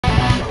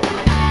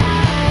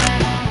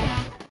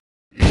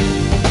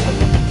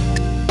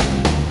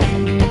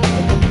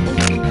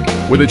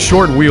With its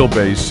short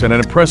wheelbase and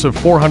an impressive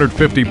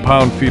 450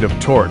 pound-feet of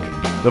torque,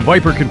 the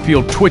VIPER can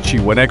feel twitchy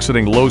when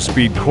exiting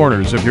low-speed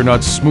corners if you're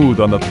not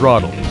smooth on the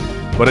throttle.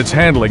 But its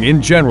handling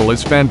in general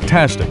is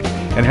fantastic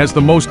and has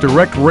the most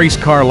direct race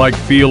car-like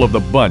feel of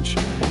the bunch,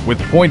 with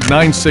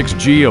 0.96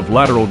 G of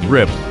lateral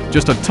grip,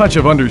 just a touch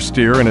of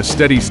understeer in a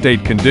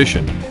steady-state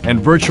condition,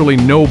 and virtually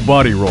no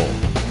body roll.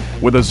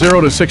 With a 0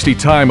 to 60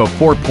 time of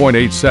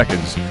 4.8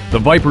 seconds, the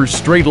VIPER's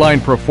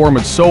straight-line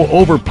performance so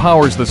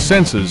overpowers the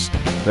senses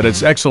that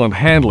its excellent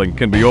handling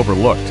can be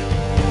overlooked.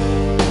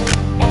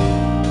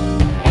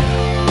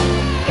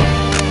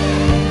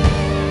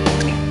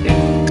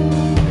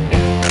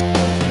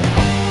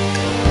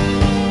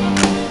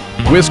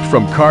 Whisked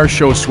from car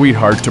show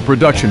sweetheart to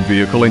production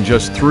vehicle in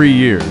just 3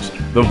 years,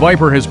 the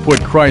VIPER has put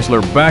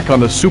Chrysler back on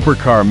the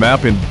supercar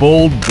map in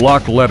bold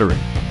block lettering.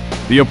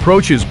 The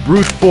approach is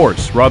brute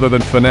force rather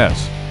than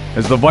finesse,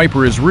 as the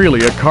VIPER is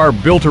really a car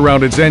built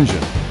around its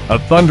engine, a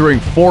thundering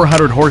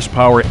 400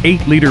 horsepower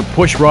 8-liter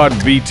pushrod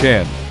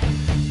V10.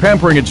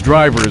 Pampering its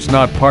driver is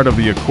not part of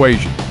the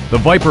equation. The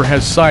VIPER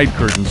has side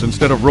curtains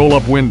instead of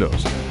roll-up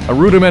windows, a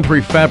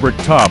rudimentary fabric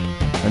top,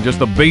 and just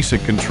the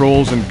basic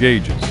controls and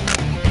gauges.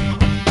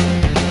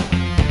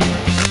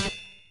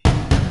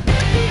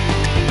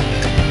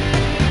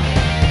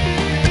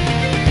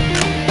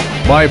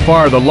 By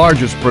far the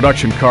largest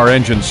production car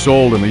engine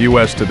sold in the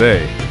US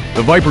today,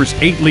 the VIPER's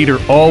 8-liter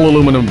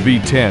all-aluminum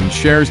V10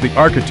 shares the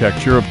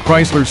architecture of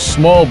Chrysler's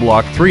small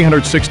block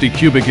 360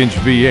 cubic inch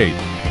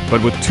V8,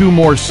 but with 2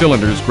 more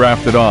cylinders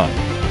grafted on.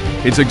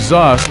 Its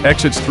exhaust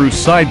exits through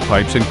side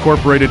pipes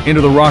incorporated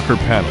into the rocker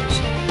panels.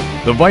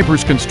 The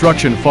VIPER's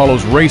construction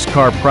follows race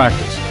car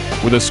practice,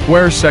 with a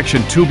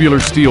square-section tubular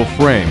steel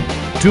frame,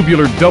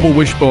 tubular double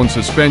wishbone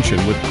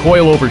suspension with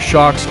coil-over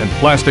shocks and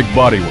plastic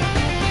bodywork.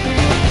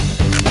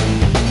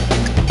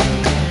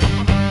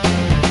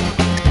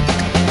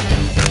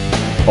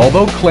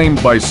 Although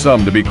claimed by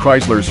some to be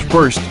Chrysler's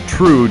first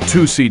true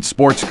 2-seat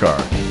sports car,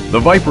 the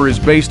VIPER is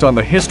based on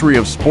the history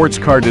of sports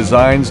car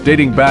designs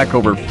dating back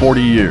over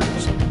 40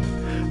 years.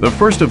 The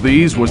first of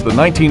these was the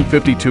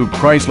 1952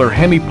 Chrysler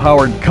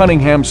Hemi-powered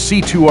Cunningham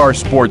C2R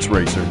sports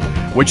racer,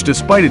 which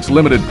despite its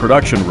limited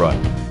production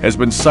run, has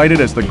been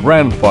cited as the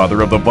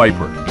grandfather of the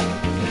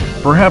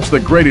VIPER. Perhaps the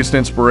greatest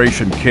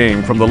inspiration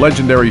came from the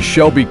legendary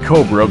Shelby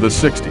Cobra of the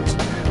 60s,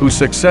 whose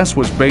success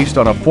was based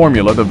on a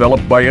formula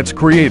developed by its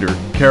creator,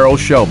 Carroll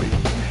Shelby.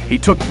 He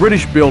took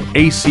British-built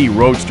AC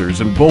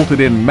roadsters and bolted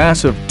in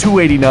massive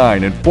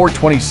 289 and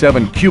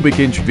 427 cubic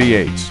inch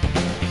V8s.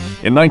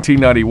 In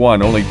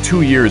 1991, only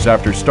 2 years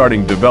after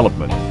starting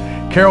development,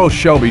 Carroll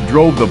Shelby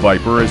drove the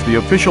VIPER as the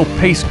official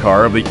pace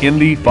car of the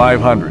Indy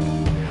 500.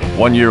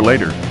 1 year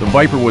later, the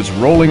VIPER was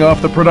rolling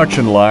off the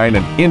production line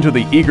and into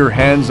the eager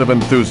hands of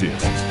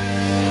enthusiasts.